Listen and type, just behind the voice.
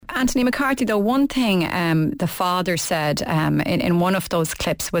Anthony McCarthy, though, one thing the father said in one of those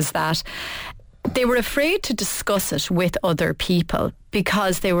clips was that they were afraid to discuss it with other people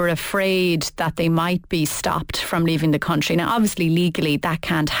because they were afraid that they might be stopped from leaving the country. Now, obviously, legally, that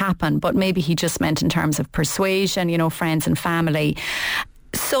can't happen, but maybe he just meant in terms of persuasion, you know, friends and family.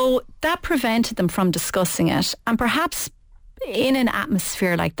 So that prevented them from discussing it. And perhaps in an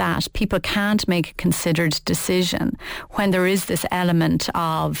atmosphere like that, people can't make a considered decision when there is this element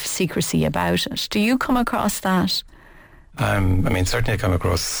of secrecy about it. Do you come across that? Certainly I come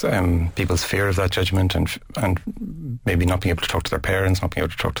across people's fear of that judgment and maybe not being able to talk to their parents, not being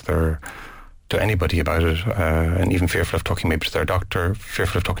able to talk to anybody about it, and even fearful of talking maybe to their doctor,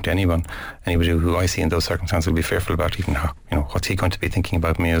 fearful of talking to anybody who I see in those circumstances will be fearful about even how, you know, what's he going to be thinking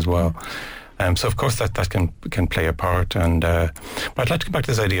about me as well. So of course that can play a part, and but I'd like to come back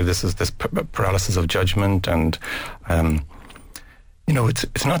to this idea of this paralysis of judgment, and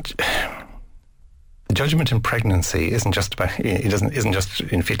it's not. Judgment in pregnancy isn't just about, isn't just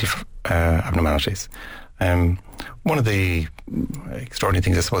in fetal abnormalities. One of the extraordinary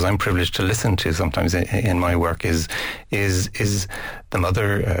things I suppose I'm privileged to listen to sometimes in my work is the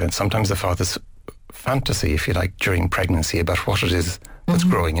mother and sometimes the father's fantasy, if you like, during pregnancy about what it is that's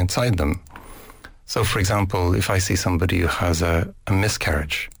growing inside them. So, for example, if I see somebody who has a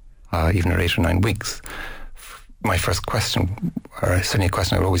miscarriage, even at 8 or 9 weeks, my first question, or certainly a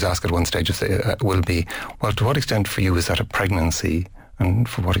question I would always ask at one stage, will be, well, to what extent for you is that a pregnancy, and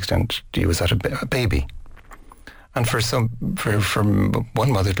for what extent to you is that a baby? And for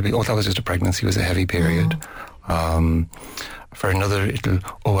one mother it'll be, oh, that was just a pregnancy, it was a heavy period. For another,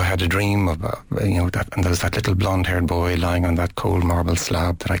 I had a dream of, that, and there was that little blonde-haired boy lying on that cold marble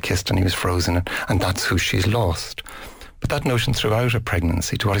slab that I kissed and he was frozen, and that's who she's lost. But that notion throughout a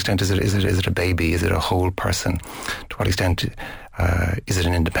pregnancy, to what extent is it a baby? Is it a whole person? To what extent is it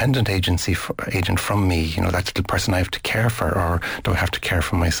an independent agent from me? You know, that little person I have to care for, or do I have to care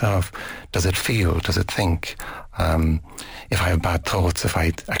for myself? Does it feel? Does it think? If I have bad thoughts, if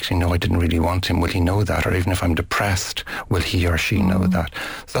I actually know I didn't really want him, will he know that? Or even if I'm depressed, will he or she know that?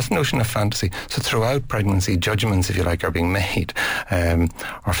 So that's the notion of fantasy. So throughout pregnancy, judgments, if you like, are being made,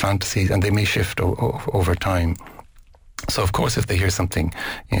 or fantasies, and they may shift over time. So, of course, if they hear something,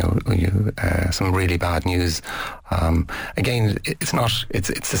 some really bad news, again, it's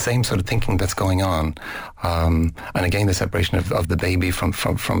the same sort of thinking that's going on. And again, the separation of the baby from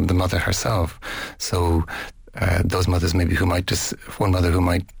the mother herself. So, those mothers maybe one mother who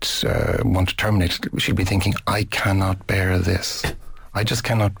might want to terminate, she'd be thinking, I cannot bear this. I just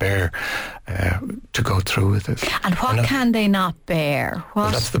cannot bear to go through with this. And what can they not bear?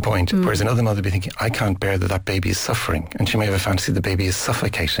 Well, that's the point. Whereas another mother would be thinking, I can't bear that baby is suffering. And she may have a fantasy the baby is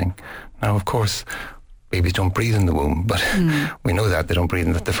suffocating. Now, of course, babies don't breathe in the womb, but we know that they don't breathe,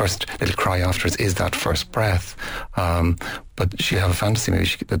 and that the first little cry afterwards is that first breath. But she'll have a fantasy maybe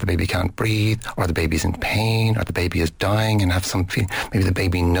that the baby can't breathe, or the baby's in pain, or the baby is dying, and have some feeling, maybe the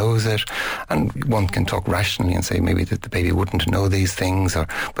baby knows it. And one can talk rationally and say maybe that the baby wouldn't know these things,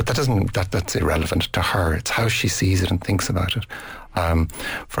 but that's irrelevant to her. It's how she sees it and thinks about it.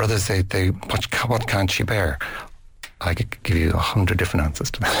 For others, what can't she bear? I could give you 100 different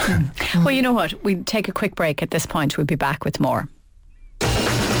answers to that. Well, you know what? We take a quick break at this point. We'll be back with more.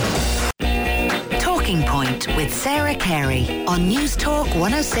 Talking Point with Sarah Carey on News Talk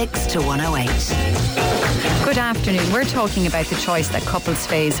 106 to 108. Good afternoon. We're talking about the choice that couples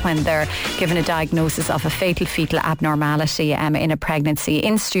face when they're given a diagnosis of a fatal fetal abnormality in a pregnancy.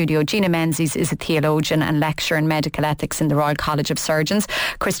 In studio, Gina Menzies is a theologian and lecturer in medical ethics in the Royal College of Surgeons.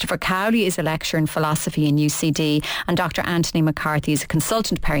 Christopher Cowley is a lecturer in philosophy in UCD, and Dr. Anthony McCarthy is a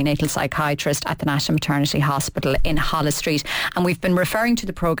consultant perinatal psychiatrist at the National Maternity Hospital in Holles Street. And we've been referring to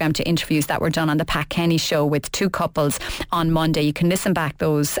the programme to interviews that were done on the Pat Kenny show with two couples on Monday. You can listen back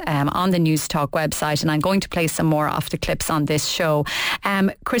those on the News Talk website, and I'm going to play some more of the clips on this show.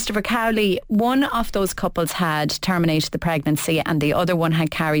 Christopher Cowley, one of those couples had terminated the pregnancy and the other one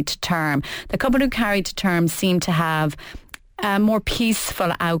had carried to term. The couple who carried to term seemed to have a more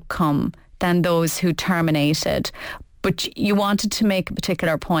peaceful outcome than those who terminated. But you wanted to make a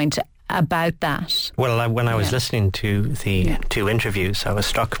particular point about that. Well, when I was listening to the two interviews, I was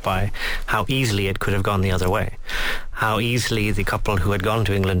struck by how easily it could have gone the other way. How easily the couple who had gone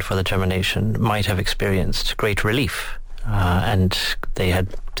to England for the termination might have experienced great relief. And they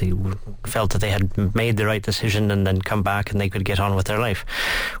felt that they had made the right decision and then come back and they could get on with their life.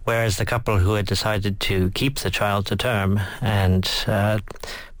 Whereas the couple who had decided to keep the child to term and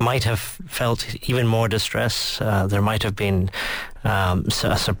might have felt even more distress. There might have been So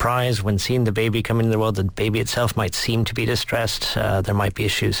a surprise when seeing the baby come into the world. The baby itself might seem to be distressed. There might be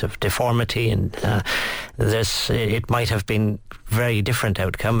issues of deformity, and it might have been very different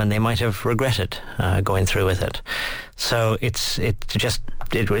outcome, and they might have regretted going through with it. So it's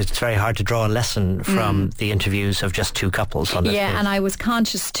very hard to draw a lesson from the interviews of just two couples on this case. And I was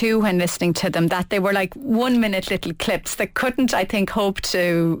conscious too when listening to them that they were like 1 minute little clips that couldn't, I think, hope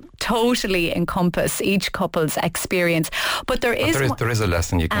to totally encompass each couple's experience. But there is a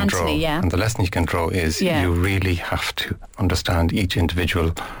lesson you can draw. And the lesson you can draw is you really have to understand each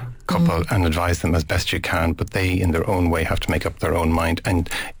individual couple and advise them as best you can, but they in their own way have to make up their own mind, and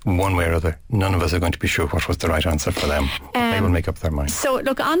one way or other none of us are going to be sure what was the right answer for them. They will make up their mind. So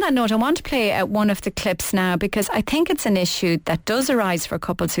look, on that note, I want to play one of the clips now, because I think it's an issue that does arise for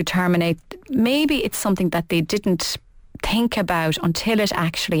couples who terminate. Maybe it's something that they didn't think about until it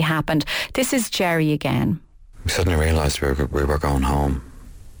actually happened. This is Jerry again. We suddenly realised we were going home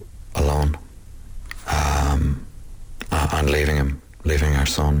alone, and leaving our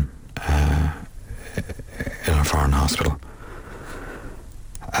son in a foreign hospital.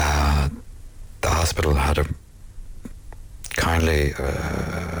 The hospital had kindly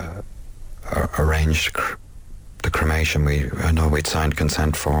arranged the cremation. I know we'd signed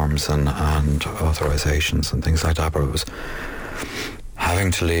consent forms and authorizations and things like that, but it was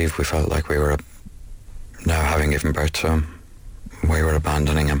having to leave. We felt like we were, now having given birth to him, we were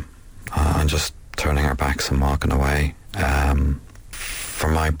abandoning him and just turning our backs and walking away. For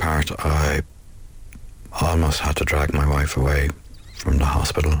my part, I almost had to drag my wife away from the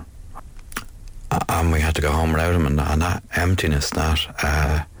hospital, and we had to go home without him, and that emptiness,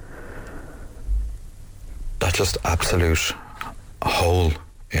 that just absolute hole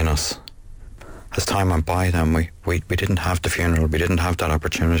in us. As time went by, then we didn't have the funeral, we didn't have that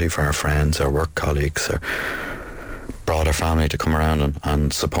opportunity for our friends, our work colleagues, our broader family to come around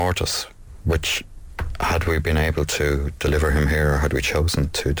and support us, which, had we been able to deliver him here, or had we chosen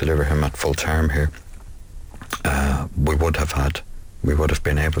to deliver him at full term here, we would have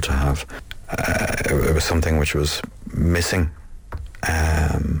been able to have. It was something which was missing,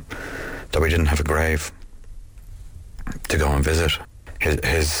 that we didn't have a grave to go and visit.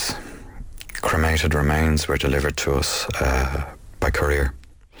 His cremated remains were delivered to us by courier.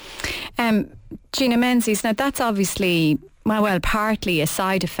 Gina Menzies, now that's obviously partly a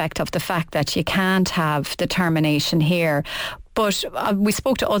side effect of the fact that you can't have the termination here. But we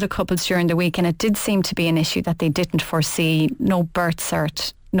spoke to other couples during the week, and it did seem to be an issue that they didn't foresee. No birth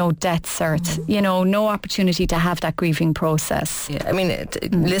cert, no death cert, no opportunity to have that grieving process. Yeah, I mean,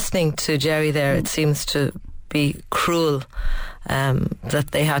 listening to Jerry there, it seems to be cruel that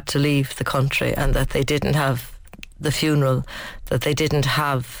they had to leave the country and that they didn't have the funeral, that they didn't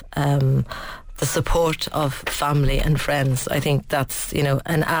have the support of family and friends. I think that's,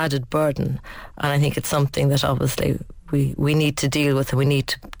 an added burden, and I think it's something that obviously we need to deal with and we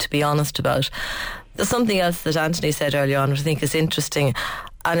need to be honest about. There's something else that Anthony said earlier on which I think is interesting,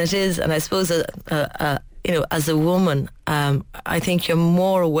 and it is, and I suppose as a woman, I think you're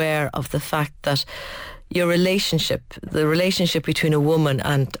more aware of the fact that the relationship between a woman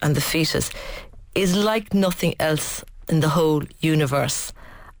and the fetus is like nothing else in the whole universe.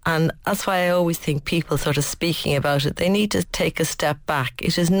 And that's why I always think people sort of speaking about it, they need to take a step back.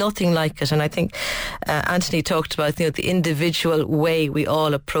 It is nothing like it. And I think Anthony talked about, the individual way we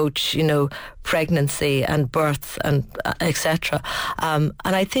all approach, pregnancy and birth and etc. And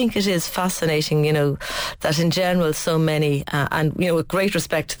I think it is fascinating, that in general so many, and, with great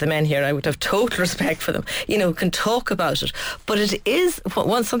respect to the men here, I would have total respect for them, can talk about it. But it is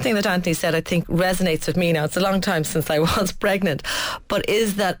something that Anthony said, I think resonates with me now. It's a long time since I was pregnant, but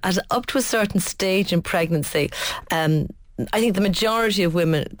is that up to a certain stage in pregnancy, I think the majority of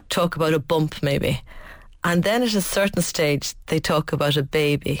women talk about a bump maybe. And then at a certain stage, they talk about a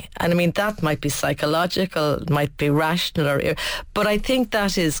baby. And I mean, that might be psychological, it might be rational, but I think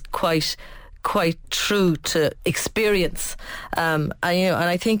that is quite true to experience. And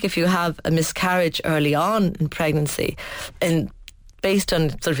I think if you have a miscarriage early on in pregnancy, and based on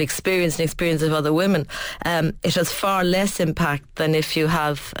sort of experience of other women, it has far less impact than if you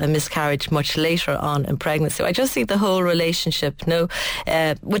have a miscarriage much later on in pregnancy. So I just think the whole relationship,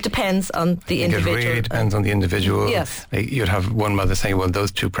 it depends on the individual. It really depends on the individual. Yes. You'd have one mother say, well,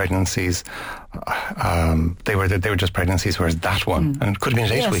 those two pregnancies, they were just pregnancies, whereas that one, and it could have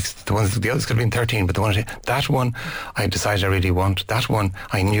been at 8 weeks, the others could have been 13, but that one I decided I really want, that one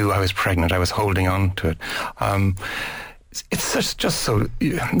I knew I was pregnant, I was holding on to it. it's just so,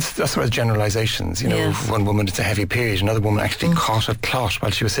 that's what generalisations, One woman, it's a heavy period, another woman actually caught a clot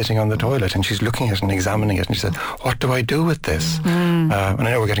while she was sitting on the toilet, and she's looking at it and examining it, and she said, what do I do with this? And I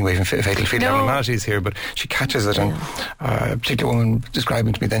know we're getting away from fatal fetal abnormalities here, but she catches it, and a particular woman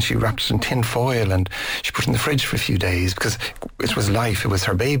describing to me, then she wrapped it in tin foil and she put it in the fridge for a few days, because it was life, it was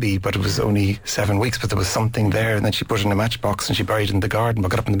her baby, but it was only 7 weeks, but there was something there, and then she put it in a matchbox and she buried it in the garden,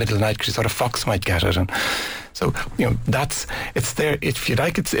 but got up in the middle of the night because she thought a fox might get it. And so, it's there, if you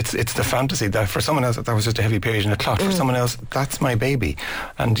like, it's the fantasy that for someone else that was just a heavy period and a clot. For someone else, that's my baby.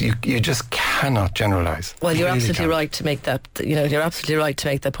 And you just cannot generalise. Well, you're absolutely right to make that, you're absolutely right to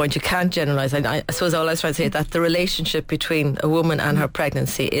make that point. You can't generalise. I suppose all I was trying to say is that the relationship between a woman and her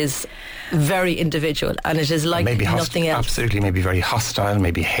pregnancy is very individual, and it is like maybe nothing else. Absolutely, maybe very hostile,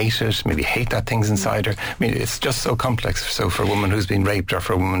 maybe hate it, maybe hate that thing's inside her. I mean, it's just so complex. So for a woman who's been raped, or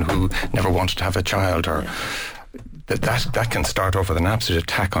for a woman who never wanted to have a child, or that can start off with an absolute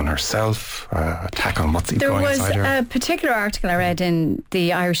attack on herself, attack on what's going inside her. There was a particular article I read in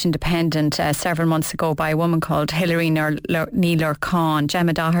the Irish Independent several months ago by a woman called Hilary Neeler Khan.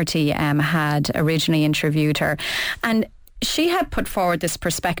 Gemma Doherty had originally interviewed her, and she had put forward this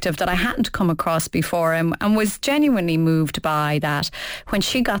perspective that I hadn't come across before, and was genuinely moved by that. When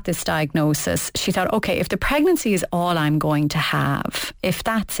she got this diagnosis, she thought, okay, if the pregnancy is all I'm going to have, if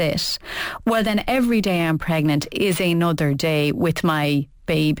that's it, well then every day I'm pregnant is another day with my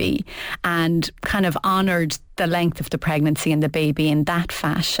baby, and kind of honoured the length of the pregnancy and the baby in that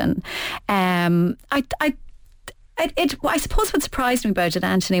fashion. I suppose what surprised me about it,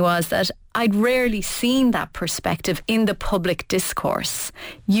 Anthony, was that I'd rarely seen that perspective in the public discourse.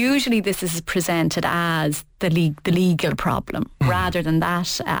 Usually this is presented as the legal problem rather than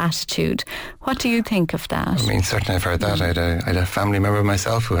that attitude. What do you think of that? I mean, certainly I've heard that. I had a family member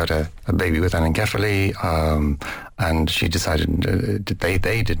myself who had a baby with anencephaly, and she decided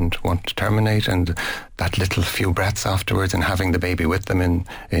they didn't want to terminate, and that little few breaths afterwards and having the baby with them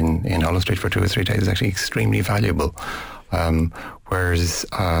in Hollow Street for 2 or 3 days is actually extremely valuable. Whereas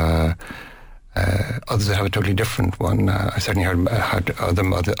others that have a totally different one. I certainly heard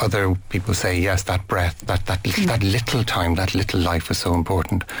other people say, yes, that breath, that little time, that little life was so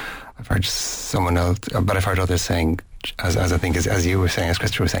important. I've heard someone else, but I've heard others saying, as I think as you were saying, as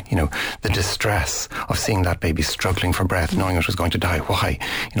Christopher was saying, the distress of seeing that baby struggling for breath, knowing it was going to die. Why?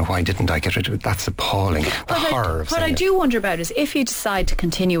 Why didn't I get rid of it? That's appalling. The horror of what I do wonder about is if you decide to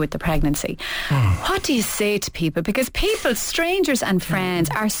continue with the pregnancy, what do you say to people? Because people, strangers and friends,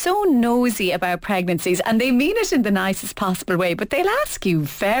 are so nosy about pregnancies, and they mean it in the nicest possible way, but they'll ask you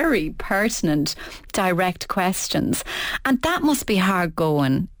very pertinent, direct questions, and that must be hard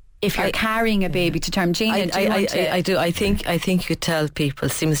going. If you're carrying a baby to term, Gina, I do. I think you tell people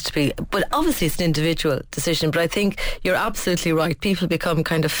seems to be, but obviously it's an individual decision. But I think you're absolutely right. People become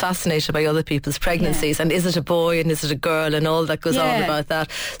kind of fascinated by other people's pregnancies, and is it a boy and is it a girl and all that goes on about that.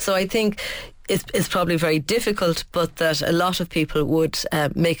 So I think it's probably very difficult, but that a lot of people would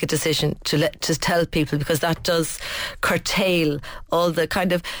make a decision to tell people, because that does curtail all the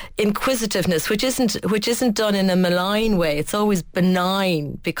kind of inquisitiveness, which isn't done in a malign way. It's always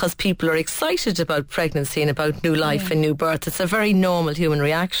benign, because people are excited about pregnancy and about new life and new birth. It's a very normal human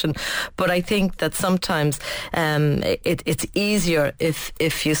reaction. But I think that sometimes it's easier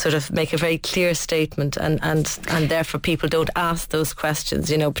if you sort of make a very clear statement, and therefore people don't ask those questions.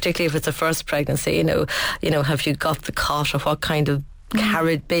 Particularly if it's a first pregnancy. Have you got the cot, or what kind of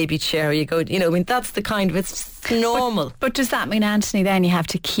carried baby chair are you going? That's the kind of, it's normal. But does that mean, Anthony, then you have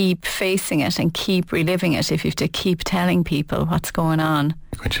to keep facing it and keep reliving it if you have to keep telling people what's going on?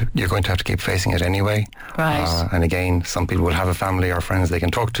 You're going to have to keep facing it anyway. Right. And again, some people will have a family or friends they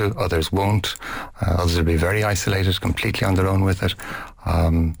can talk to, others won't. Others will be very isolated, completely on their own with it.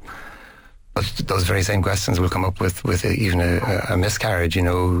 But those very same questions will come up with even a miscarriage,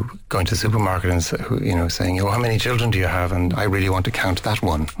 going to the supermarket and, saying, how many children do you have? And I really want to count that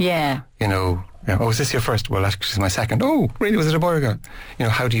one. Yeah. Is this your first? Well, actually, it's my second. Oh, really? Was it a boy or a girl?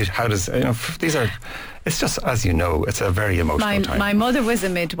 These are, it's just, as you know, it's a very emotional time. My mother was a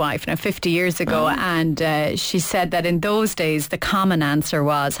midwife now 50 years ago, and she said that in those days, the common answer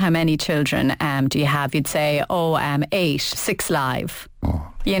was, how many children do you have? You'd say, 8, 6 live. Oh.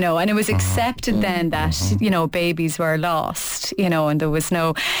 And it was accepted then that, babies were lost, and there was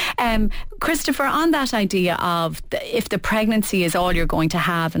no... Christopher, on that idea of if the pregnancy is all you're going to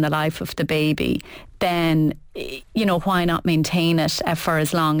have in the life of the baby, then, why not maintain it for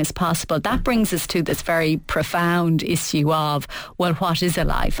as long as possible? That brings us to this very profound issue of, well, what is a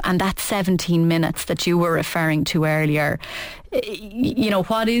life? And that 17 minutes that you were referring to earlier,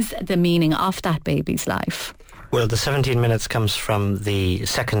 what is the meaning of that baby's life? Well, the 17 minutes comes from the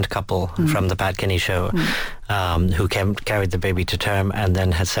second couple from the Pat Kenny show who carried the baby to term and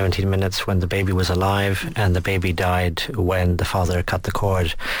then had 17 minutes when the baby was alive and the baby died when the father cut the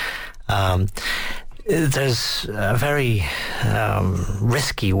cord. There's a very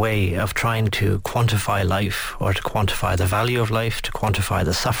risky way of trying to quantify life, or to quantify the value of life, to quantify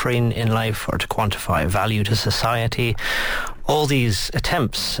the suffering in life, or to quantify value to society. All these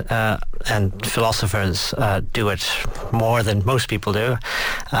attempts, and philosophers do it more than most people do,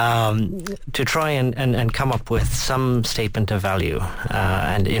 to try and come up with some statement of value,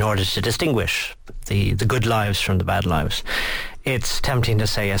 and in order to distinguish the good lives from the bad lives. It's tempting to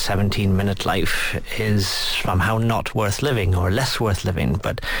say a 17-minute life is somehow not worth living or less worth living,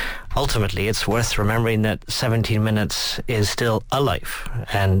 but ultimately it's worth remembering that 17 minutes is still a life,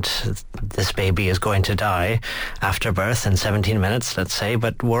 and this baby is going to die after birth in 17 minutes, let's say,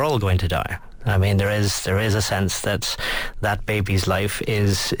 but we're all going to die. I mean, there is a sense that that baby's life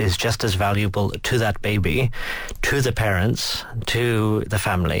is just as valuable to that baby, to the parents, to the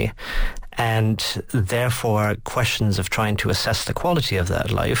family, and therefore questions of trying to assess the quality of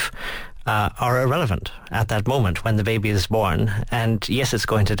that life are irrelevant at that moment when the baby is born. And yes, it's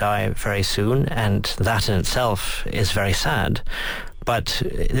going to die very soon, and that in itself is very sad, but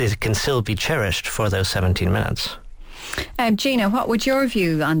it can still be cherished for those 17 minutes. Gina, what would your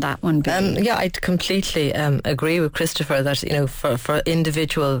view on that one be? I'd completely agree with Christopher that, for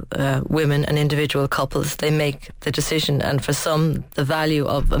individual women and individual couples, they make the decision, and for some the value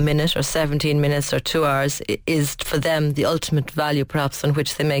of a minute or 17 minutes or 2 hours is for them the ultimate value perhaps on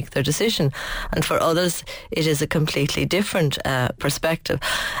which they make their decision, and for others it is a completely different perspective.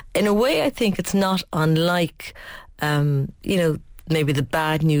 In a way, I think it's not unlike maybe the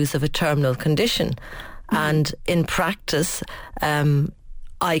bad news of a terminal condition. And in practice,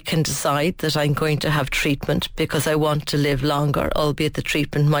 I can decide that I'm going to have treatment because I want to live longer, albeit the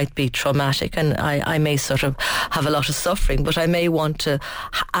treatment might be traumatic and I may sort of have a lot of suffering, but I may want to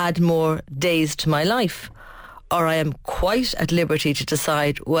add more days to my life. Or I am quite at liberty to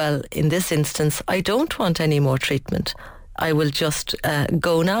decide, well, in this instance, I don't want any more treatment. I will just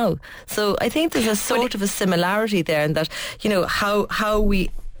go now. So I think there's a sort of a similarity there in that, how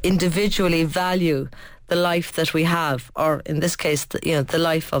we individually value the life that we have, or in this case, the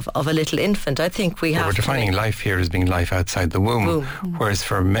life of a little infant. I think we have. We're defining life here as being life outside the womb. Whereas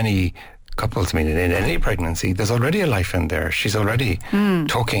for many couples, in any pregnancy, there's already a life in there. She's already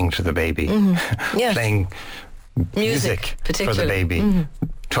talking to the baby, Yes. playing music for the baby,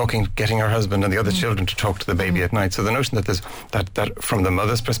 getting her husband and the other children to talk to the baby at night. So the notion that there's that from the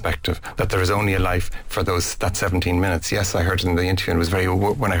mother's perspective, that there is only a life for that 17 minutes. Yes, I heard it in the interview and it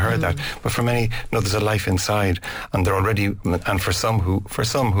was when I heard that. But for many, no, there's a life inside, and they're already, and for some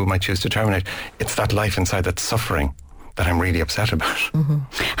who might choose to terminate, it's that life inside that's suffering that I'm really upset about.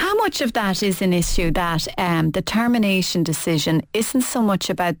 How much of that is an issue that the termination decision isn't so much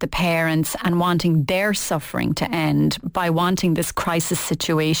about the parents and wanting their suffering to end by wanting this crisis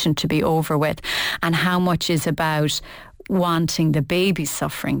situation to be over with, and how much is about wanting the baby's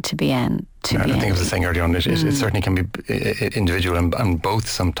suffering to be end? I think I was saying earlier on, it certainly can be individual and both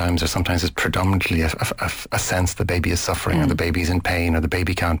sometimes, or sometimes it's predominantly a sense the baby is suffering or the baby's in pain or the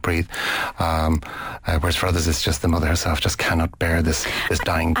baby can't breathe. Whereas for others it's just the mother herself just cannot bear this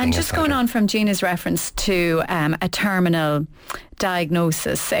dying thing. And just going on from Gina's reference to a terminal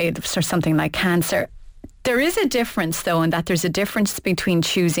diagnosis, say for something like cancer, there is a difference, though, in that there's a difference between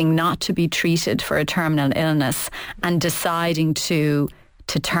choosing not to be treated for a terminal illness and deciding to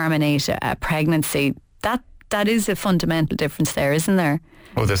terminate a pregnancy. That is a fundamental difference there, isn't there?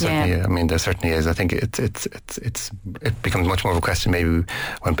 Oh, there certainly. There certainly is. I think it becomes much more of a question maybe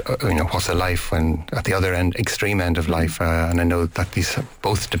when what's a life when at the other end, extreme end of life. And I know that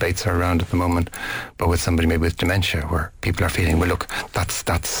both debates are around at the moment. But with somebody maybe with dementia, where people are feeling, well, look,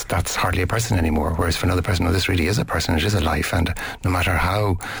 that's hardly a person anymore. Whereas for another person, no, this really is a person. It is a life, and no matter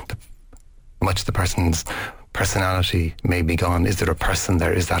how much the person's personality may be gone, is there a person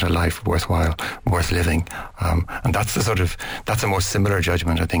there? Is that a life worthwhile, worth living? And that's a more similar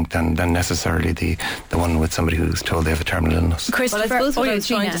judgment, I think, than necessarily the one with somebody who's told they have a terminal illness. Well, I suppose what I was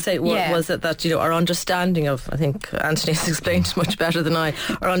trying to say was that our understanding of, I think Anthony has explained it much better than I,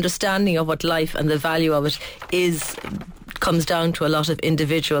 our understanding of what life and the value of it comes down to a lot of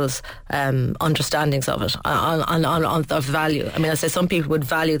individuals' understandings of it, on of value. I mean, I say some people would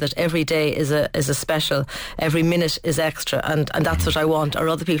value that every day is a special, every minute is extra, and that's what I want. Or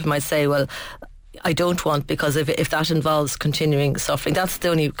other people might say, well, I don't want, because if that involves continuing suffering, that's the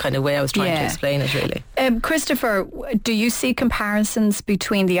only kind of way I was trying to explain it, really. Christopher, do you see comparisons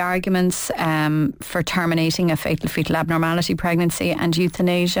between the arguments for terminating a fatal fetal abnormality pregnancy and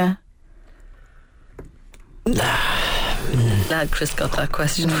euthanasia? Glad Chris got that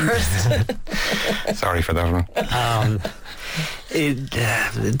question first. Sorry for that one.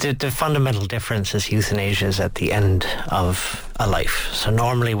 The fundamental difference is euthanasia is at the end of a life. So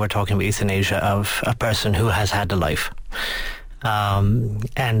normally we're talking about euthanasia of a person who has had a life.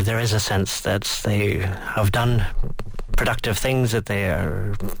 And there is a sense that they have done productive things, that they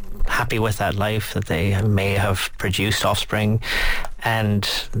are happy with that life, that they may have produced offspring,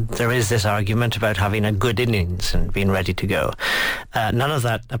 and there is this argument about having a good innings and being ready to go. None of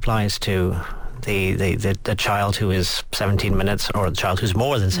that applies to the child who is 17 minutes, or the child who's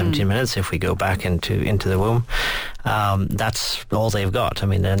more than 17 minutes if we go back into the womb. That's all they've got. I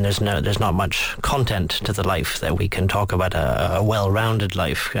mean, then there's not much content to the life that we can talk about a well-rounded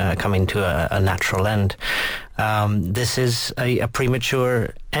life coming to a natural end. This is a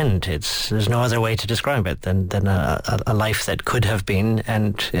premature end. There's no other way to describe it than a life that could have been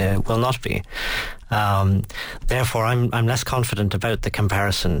and will not be. Therefore, I'm less confident about the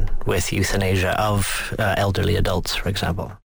comparison with euthanasia of elderly adults, for example.